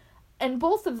 And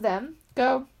both of them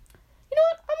go, you know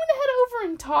what, I'm gonna head over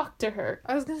and talk to her.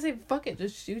 I was gonna say, fuck it,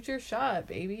 just shoot your shot,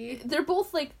 baby. They're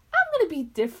both like, I'm gonna be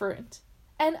different.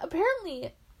 And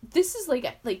apparently, this is like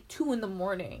at like 2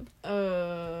 a.m.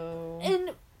 Oh.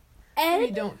 And Ed...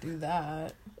 We don't do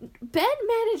that. Ben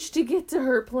managed to get to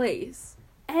her place.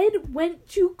 Ed went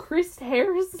to Chris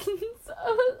Harrison's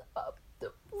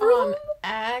room. On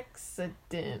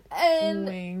accident. And...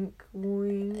 Wink,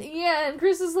 wink. Yeah, and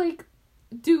Chris is like,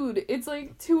 dude, it's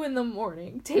like 2 a.m.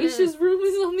 Tayshia's room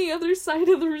is on the other side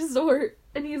of the resort.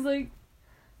 And he's like,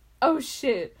 oh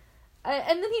shit.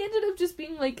 And then he ended up just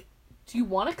being like, do you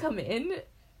want to come in?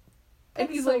 And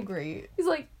he's so like, great. He's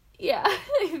like, yeah.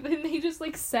 And then he just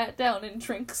like sat down and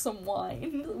drank some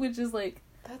wine, which is like,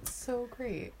 that's so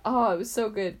great. Oh, it was so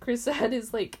good. Chris had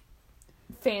his like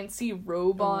fancy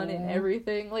robe on and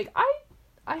everything. Like,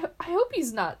 I hope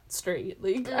he's not straight.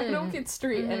 Like, I don't get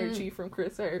straight energy from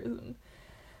Chris Harrison.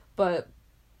 But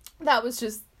that was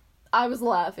just, I was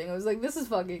laughing. I was like, this is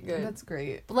fucking good. That's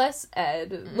great. Bless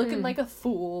Ed, looking like a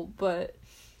fool, but...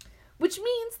 Which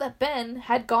means that Ben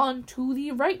had gone to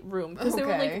the right room, because they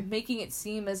were, like, making it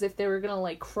seem as if they were gonna,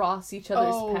 like, cross each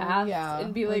other's paths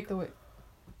and be like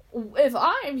if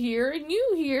I'm here and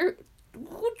you here,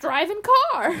 we're driving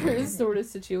cars, sort of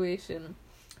situation.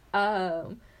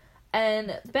 And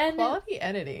Ben... Quality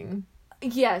editing.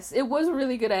 Yes, it was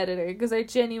really good editing, because I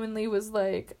genuinely was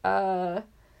like,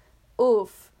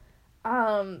 oof.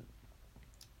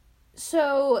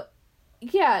 So,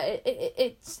 yeah,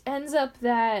 it ends up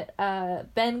that,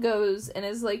 Ben goes and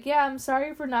is like, yeah, I'm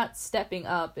sorry for not stepping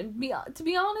up, and to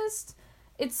be honest,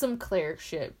 it's some Claire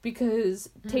shit, because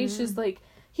Tayshia's like,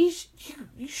 you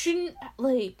shouldn't,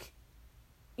 like...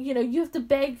 You know, you have to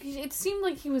beg. It seemed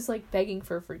like he was, like, begging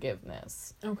for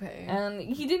forgiveness. Okay. And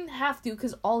he didn't have to,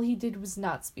 because all he did was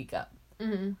not speak up.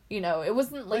 Mm-hmm. You know, it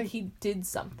wasn't like he did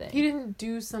something. He didn't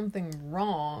do something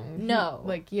wrong. No.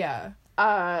 Yeah.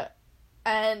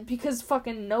 And because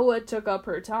fucking Noah took up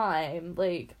her time,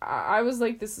 like, I was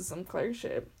like, this is some Claire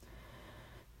shit.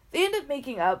 They end up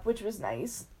making up, which was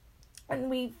nice. And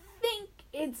we think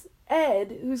it's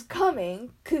Ed who's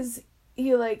coming, because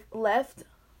he, like, left...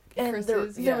 And there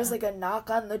was, like, a knock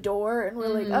on the door, and we're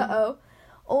like, uh-oh.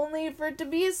 Only for it to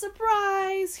be a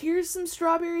surprise. Here's some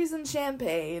strawberries and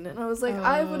champagne. And I was like,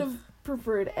 I would have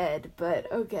preferred Ed, but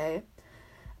okay.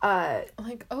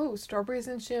 Like, oh, strawberries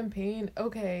and champagne.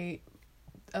 Okay.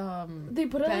 They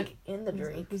put it, like, in the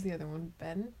drink. Who's the other one?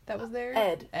 Ben that was there?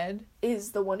 Ed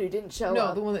is the one who didn't show up.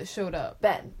 No, the one that showed up.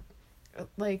 Ben.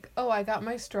 Like, oh, I got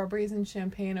my strawberries and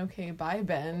champagne. Okay, bye,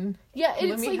 Ben. Yeah, it's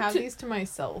let me have these to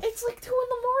myself. It's like 2 a.m.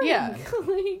 Yeah,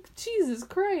 like, Jesus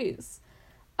Christ.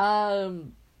 So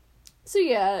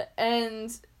yeah,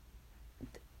 and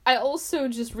I also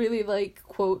just really like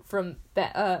quote from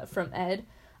Ed.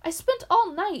 I spent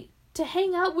all night to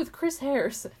hang out with Chris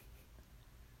Harrison.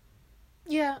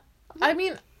 Yeah, I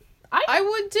mean, I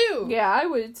would too. Yeah, I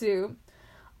would too.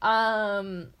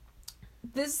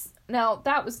 Now,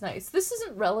 that was nice. This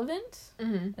isn't relevant,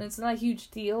 and it's not a huge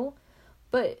deal,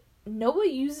 but Noah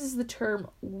uses the term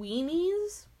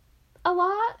weenies a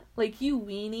lot. Like, you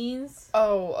weenies.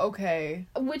 Oh, okay.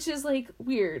 Which is, like,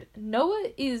 weird.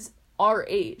 Noah is our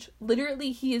age.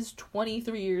 Literally, he is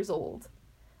 23 years old.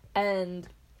 And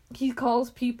he calls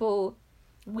people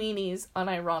weenies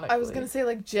unironically. I was gonna say,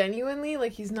 like, genuinely,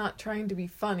 like, he's not trying to be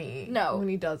funny. No. When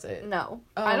he does it. No.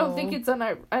 Oh. I don't think it's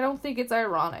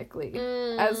ironically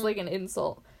as, like, an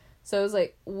insult. So I was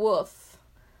like, woof.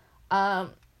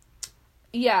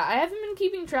 Yeah, I haven't been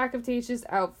keeping track of Tayshia's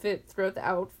outfit throughout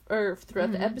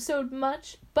the episode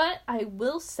much, but I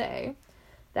will say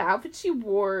the outfit she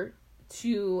wore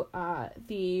to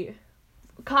the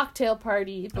cocktail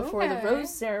party before the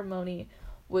rose ceremony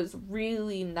was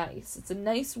really nice. It's a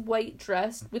nice white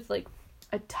dress with, like,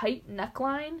 a tight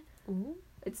neckline. Ooh.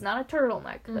 It's not a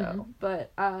turtleneck, though,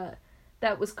 but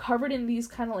that was covered in these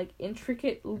kind of, like,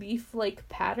 intricate leaf-like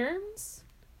patterns.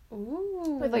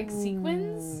 Ooh. With, like,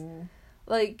 sequins.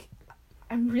 Like,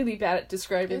 I'm really bad at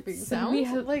describing things.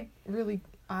 Sounds like really...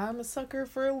 I'm a sucker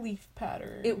for a leaf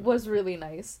pattern. It was really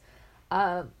nice.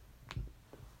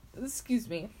 Excuse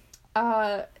me.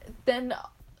 Then,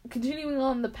 continuing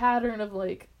on the pattern of,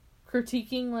 like,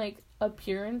 critiquing, like,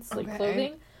 appearance, like,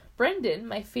 clothing, Brendan,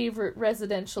 my favorite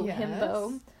residential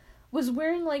himbo, was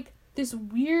wearing, like, this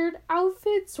weird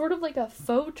outfit, sort of like a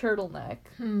faux turtleneck,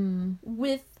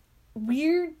 with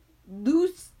weird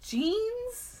loose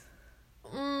jeans.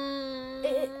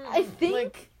 I think...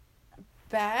 Like,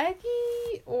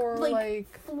 baggy? Or, like...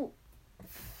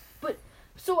 But,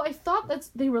 so I thought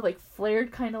they were, like,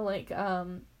 flared kind of, like,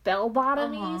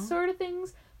 bell-bottomy sort of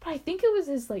things. But I think it was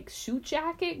his, like, suit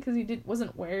jacket, because he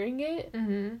wasn't wearing it.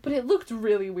 Mm-hmm. But it looked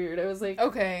really weird. I was like...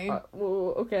 Okay.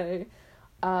 Well, okay.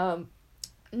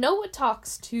 Noah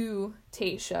talks to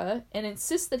Tayshia and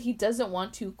insists that he doesn't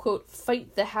want to, quote,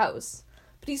 fight the house.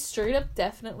 But he's straight up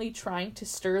definitely trying to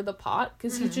stir the pot,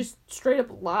 because he just straight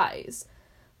up lies.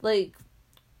 Like,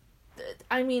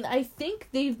 I mean, I think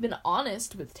they've been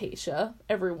honest with Tayshia,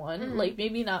 everyone. Like,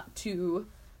 maybe not to,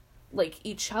 like,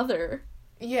 each other.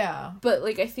 Yeah. But,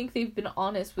 like, I think they've been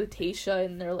honest with Tayshia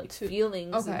and their, like,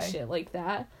 feelings and shit like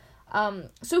that.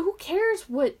 So who cares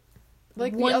what,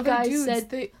 like, one the other guy dudes,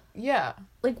 said... Yeah.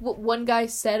 Like, what one guy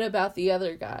said about the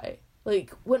other guy.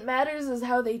 Like, what matters is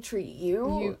how they treat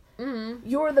you.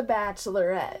 You're the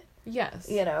bachelorette. Yes.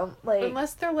 You know? Like...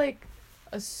 Unless they're, like,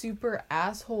 a super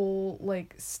asshole,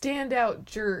 like, standout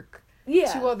jerk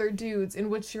to other dudes, in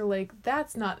which you're like,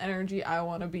 that's not energy I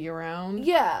want to be around.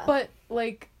 Yeah. But,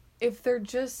 like, if they're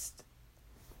just...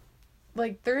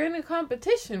 Like, they're in a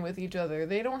competition with each other.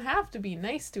 They don't have to be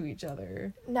nice to each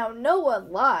other. Now, Noah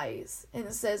lies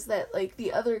and says that, like,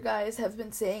 the other guys have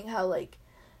been saying how, like,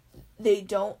 they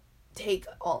don't take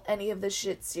any of this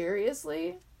shit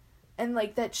seriously. And,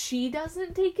 like, that she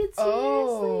doesn't take it seriously.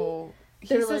 Oh. He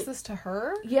says this to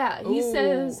her? Yeah, he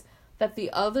says that the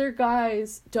other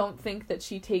guys don't think that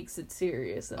she takes it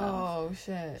serious enough. Oh,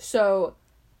 shit. So,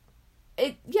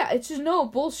 it's just no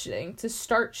bullshitting to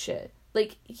start shit.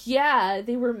 Like, yeah,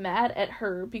 they were mad at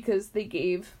her because they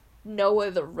gave Noah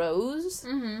the rose,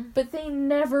 but they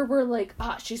never were like,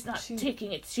 she's not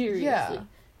taking it seriously. Yeah.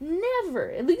 Never.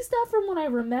 At least not from what I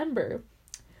remember.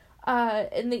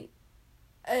 And they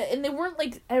weren't,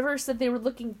 like, ever said they were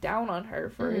looking down on her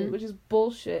for it, which is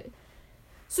bullshit.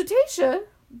 So Tayshia,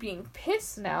 being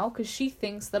pissed now, because she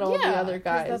thinks that all the other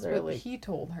guys are, what he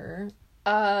told her.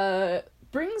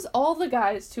 Brings all the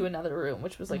guys to another room,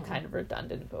 which was, like, kind of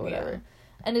redundant, but whatever.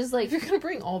 Yeah. And is like... If you're gonna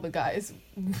bring all the guys,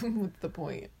 what's the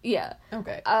point? Yeah.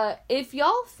 Okay. If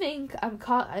y'all think I'm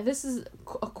this is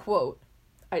a quote.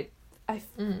 I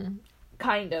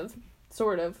kind of,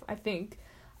 sort of, I think.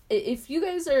 If you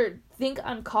guys think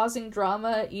I'm causing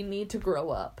drama, you need to grow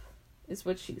up, is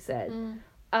what she said.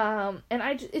 And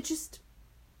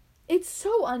it's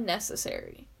so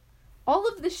unnecessary. All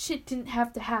of this shit didn't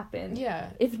have to happen.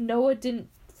 Yeah. If Noah didn't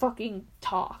fucking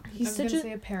talk.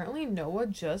 Apparently Noah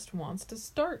just wants to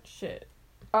start shit.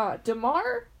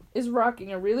 Damar is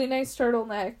rocking a really nice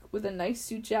turtleneck with a nice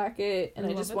suit jacket, and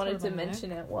I just wanted to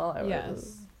mention it while I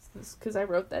was... because I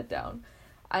wrote that down.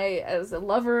 As a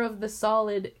lover of the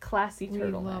solid, classy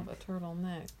turtleneck. We love a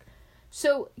turtleneck.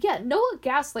 So, yeah, Noah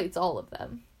gaslights all of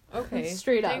them. Okay.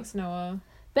 Straight up. Thanks, Noah.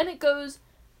 Bennett goes,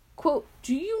 quote,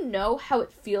 "Do you know how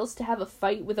it feels to have a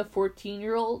fight with a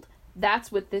 14-year-old?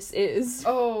 That's what this is."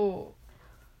 Oh.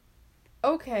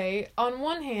 Okay. On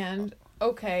one hand,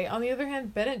 okay. On the other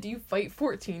hand, Bennett, do you fight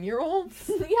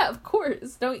 14-year-olds? Yeah, of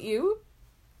course. Don't you?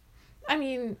 I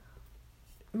mean,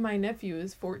 my nephew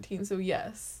is 14, so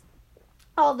yes.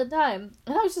 All the time.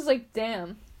 And I was just like,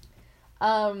 damn.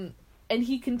 And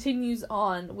he continues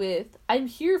on with, "I'm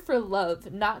here for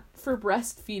love, not for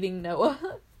breastfeeding,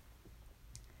 Noah."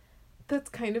 That's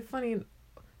kind of funny.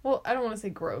 Well, I don't want to say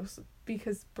gross,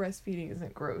 because breastfeeding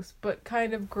isn't gross, but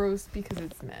kind of gross because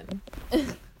it's men.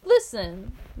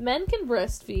 Listen, men can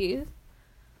breastfeed.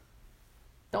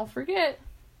 Don't forget,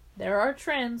 there are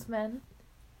trans men.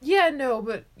 Yeah, no,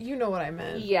 but you know what I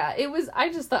meant. Yeah, I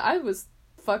just thought it was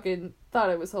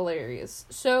hilarious.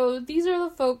 So, these are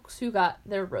the folks who got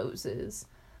their roses,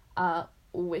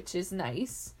 which is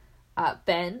nice.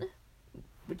 Ben,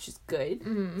 which is good,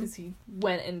 because he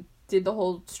went and did the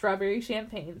whole strawberry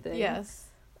champagne thing. Yes.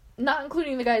 Not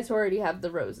including the guys who already have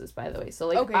the roses, by the way. So,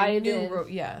 like, okay, Ivan...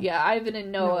 yeah, Ivan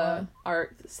and Noah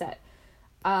are set.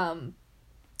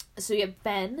 So, you have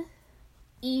Ben,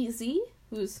 Easy,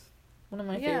 who's one of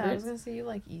my favorites. I was favorites. gonna say you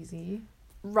like Easy.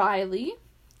 Riley,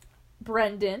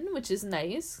 Brendan, which is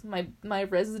nice, my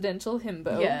residential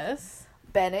himbo. Yes.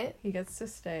 Bennett, he gets to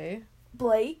stay.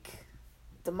 Blake,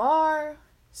 Damar,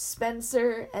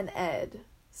 Spencer, and Ed.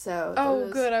 So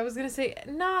good. I was gonna say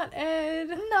not Ed.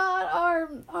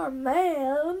 Not our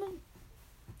man.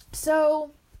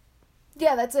 So,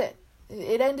 yeah, that's it.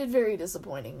 It ended very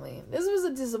disappointingly. This was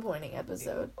a disappointing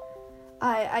episode.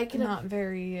 I can not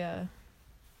very.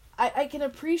 I can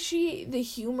appreciate the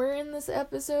humor in this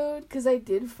episode because I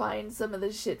did find some of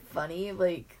the shit funny,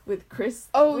 like with Chris.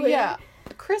 Oh yeah,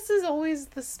 Chris is always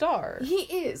the star. He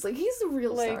is he's the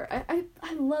real star.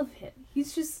 I love him.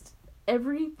 He's just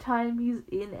every time he's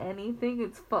in anything,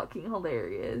 it's fucking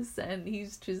hilarious, and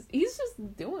he's just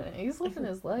doing it. He's living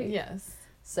his life. Yes.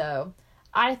 So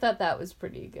I thought that was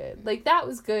pretty good. That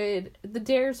was good. The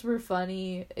dares were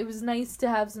funny. It was nice to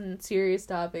have some serious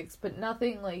topics, but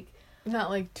nothing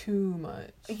not too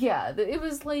much. Yeah, it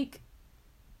was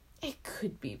it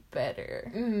could be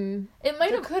better. Mm.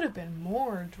 There could have been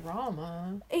more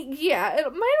drama. Yeah,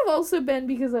 it might have also been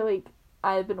because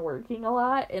I've been working a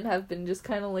lot and have been just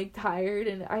kind of tired,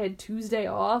 and I had Tuesday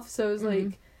off, so I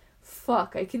was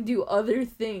fuck, I can do other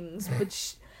things,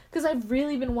 but because I've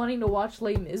really been wanting to watch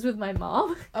Les Mis with my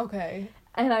mom. Okay.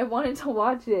 And I wanted to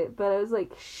watch it, but I was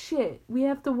like, shit, we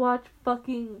have to watch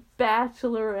fucking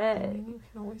Bachelorette. I mean, you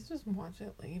can always just watch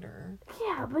it later.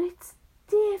 Yeah, but it's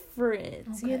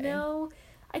different, you know?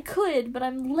 I could, but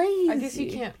I'm lazy. I guess you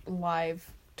can't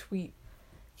live tweet.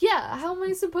 Yeah, how am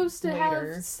I supposed to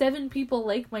later. have 7 people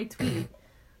like my tweet?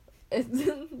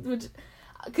 Which,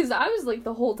 because I was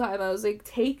the whole time, I was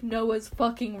take Noah's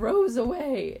fucking rose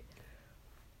away.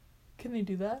 Can they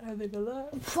do that? Have they done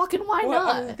that? Fucking why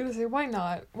not? I was gonna say, why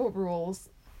not? What rules?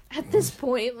 At this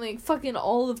point, fucking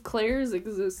all of Claire's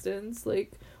existence,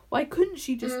 why couldn't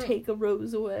she just take a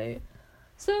rose away?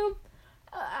 So,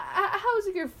 how's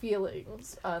your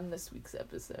feelings on this week's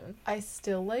episode? I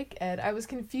still like Ed. I was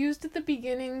confused at the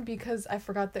beginning because I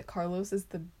forgot that Carlos is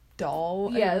the doll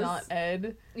and not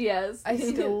Ed. Yes. I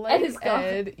still like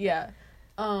Ed. Yeah.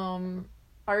 Our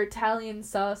Italian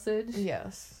sausage.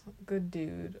 Yes. Good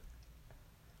dude.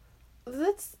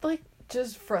 That's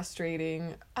just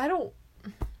frustrating.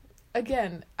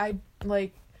 Again, I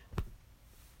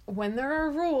when there are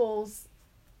rules,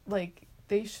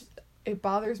 it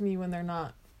bothers me when they're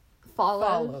not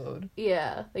followed.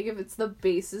 Yeah, if it's the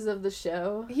basis of the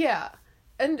show. Yeah.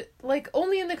 And,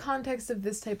 only in the context of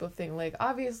this type of thing.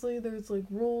 Obviously, there's,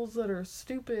 rules that are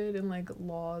stupid and,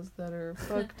 laws that are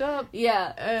fucked up.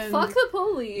 Yeah. And fuck the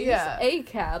police. Yeah.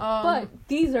 ACAB. But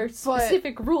these are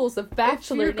specific rules of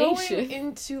Bachelor Nation. If you're going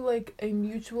into, a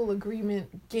mutual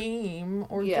agreement game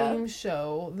or game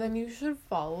show, then you should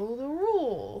follow the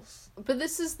rules. But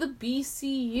this is the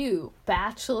BCU,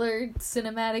 Bachelor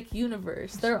Cinematic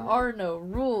Universe. There are no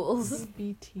rules.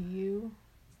 BTU?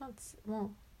 It's not... Well...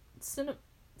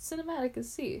 Cinematic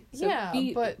is C. So yeah,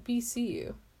 but...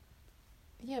 BCU.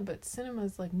 Yeah, but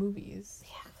cinema's movies.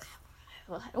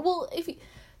 Yeah. Well,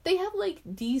 they have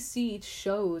DC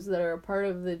shows that are a part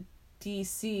of the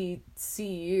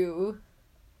DCCU.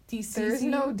 There's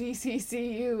no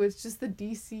DCCU. It's just the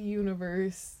DC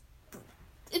universe.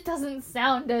 It doesn't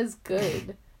sound as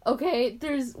good. Okay,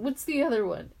 what's the other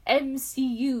one?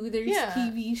 MCU. There's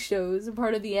TV shows a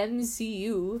part of the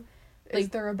MCU. Is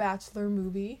there a Bachelor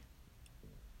movie?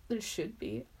 There should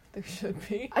be. There should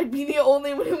be. I'd be the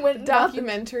only one who went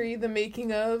documentary, the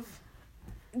making of.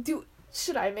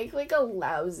 Should I make a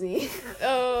lousy?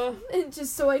 And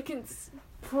just so I can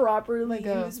properly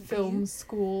use a film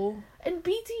school. And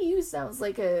BTU sounds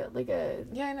like a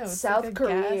yeah, I know. It's South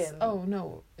Korean. Gas. Oh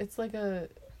no, it's a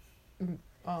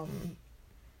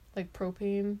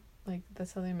propane.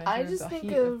 That's how they measure the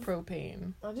heat of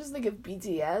propane. I just think of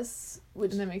BTS,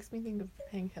 and that makes me think of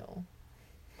Hank Hill.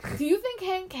 Do you think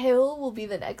Hank Hill will be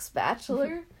the next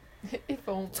Bachelor? If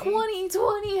only.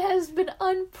 2020 has been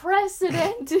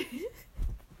unprecedented.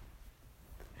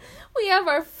 We have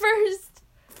our first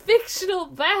fictional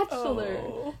Bachelor.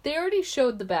 Oh. They already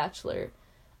showed The Bachelor.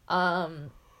 The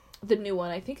new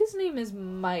one. I think his name is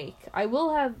Mike.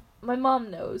 My mom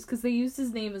knows, because they used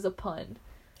his name as a pun.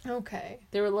 Okay.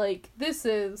 They were this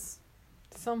is...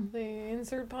 something,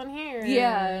 insert pun here.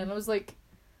 Yeah, and I was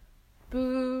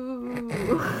boo.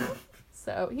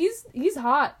 So he's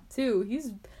hot too.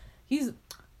 He's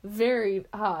very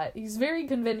hot. He's very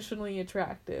conventionally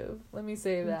attractive. Let me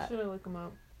say that. Should I look him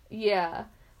up? Yeah,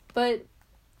 but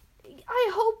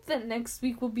I hope that next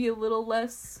week will be a little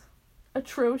less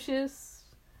atrocious.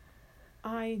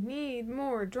 I need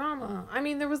more drama. I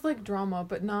mean, there was drama,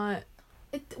 but not.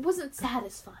 It wasn't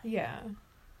satisfying. Yeah.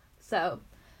 So,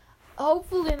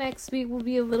 hopefully next week will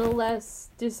be a little less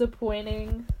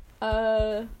disappointing.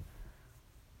 I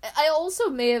also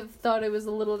may have thought it was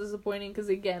a little disappointing because,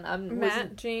 again,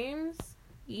 Matt James?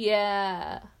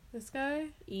 Yeah. This guy?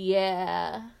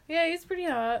 Yeah. Yeah, he's pretty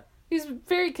hot. He's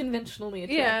very conventionally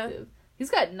attractive. Yeah. He's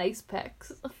got nice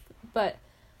pecs. But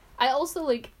I also,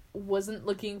 like, wasn't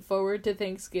looking forward to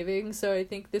Thanksgiving, so I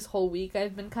think this whole week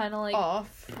I've been kind of, like...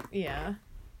 off. Yeah.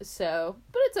 So,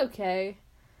 but it's okay.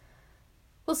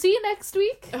 We'll see you next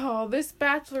week. Oh, this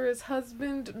Bachelor's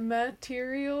husband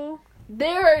material.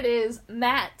 There it is.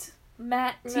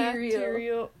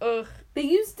 Material. Ugh. They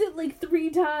used it like 3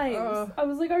 times. Ugh. I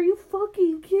was like, are you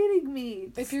fucking kidding me?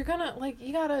 If you're gonna, like,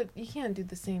 you can't do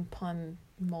the same pun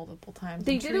multiple times.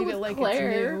 They did it with like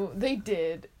Claire. It's new. They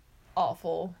did.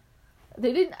 Awful.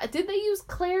 They didn't. Did they use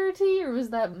clarity or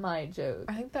was that my joke?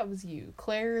 I think that was you.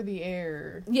 Claire the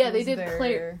air. Yeah, they did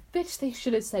Claire. Bitch, they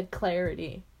should have said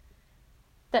clarity.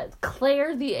 That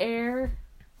Claire the air.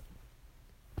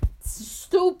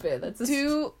 Stupid. That's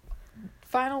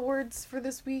final words for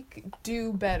this week.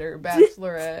 Do better,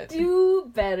 Bachelorette.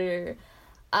 Do better.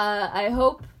 I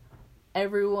hope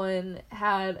everyone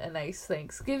had a nice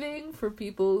Thanksgiving for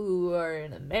people who are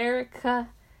in America.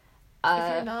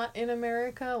 If you're not in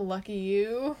America, lucky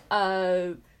you.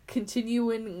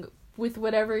 Continuing with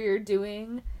whatever you're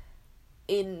doing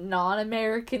in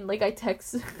non-American, like I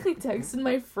texted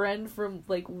my friend from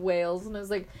like Wales and I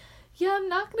was like, yeah, I'm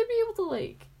not gonna be able to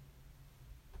like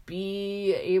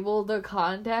be able to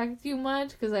contact you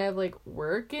much because I have like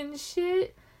work and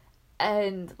shit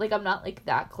and like I'm not like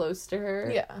that close to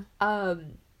her. Yeah.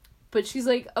 But she's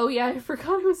like, oh yeah, I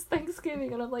forgot it was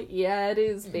Thanksgiving, and I'm like, yeah, it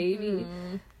is, baby.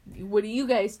 Mm-hmm. What do you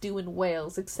guys do in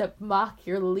Wales except mock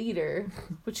your leader,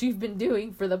 which you've been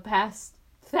doing for the past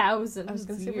thousands I was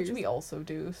gonna say, which we also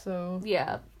do, so...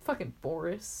 Yeah, fucking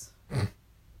Boris.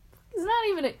 He's not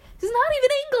even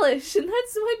English, and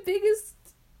that's my biggest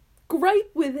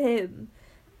gripe with him.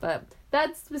 But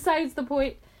that's besides the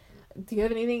point. Do you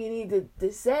have anything you need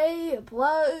to say, a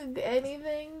plug,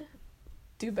 anything?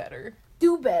 Do better.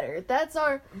 Do better. That's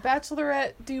our...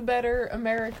 Bachelorette, do better.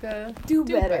 America, do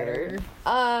better.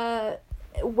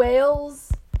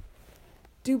 Wales,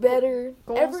 do better.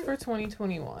 Goals for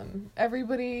 2021.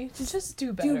 Everybody, just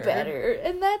do better. Do better.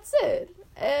 And that's it.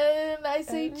 And I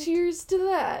say cheers to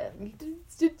that.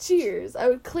 Cheers. I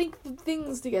would clink the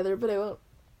things together, but I won't.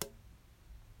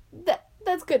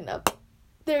 That's good enough.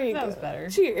 There you go. That was better.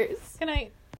 Cheers. Good night.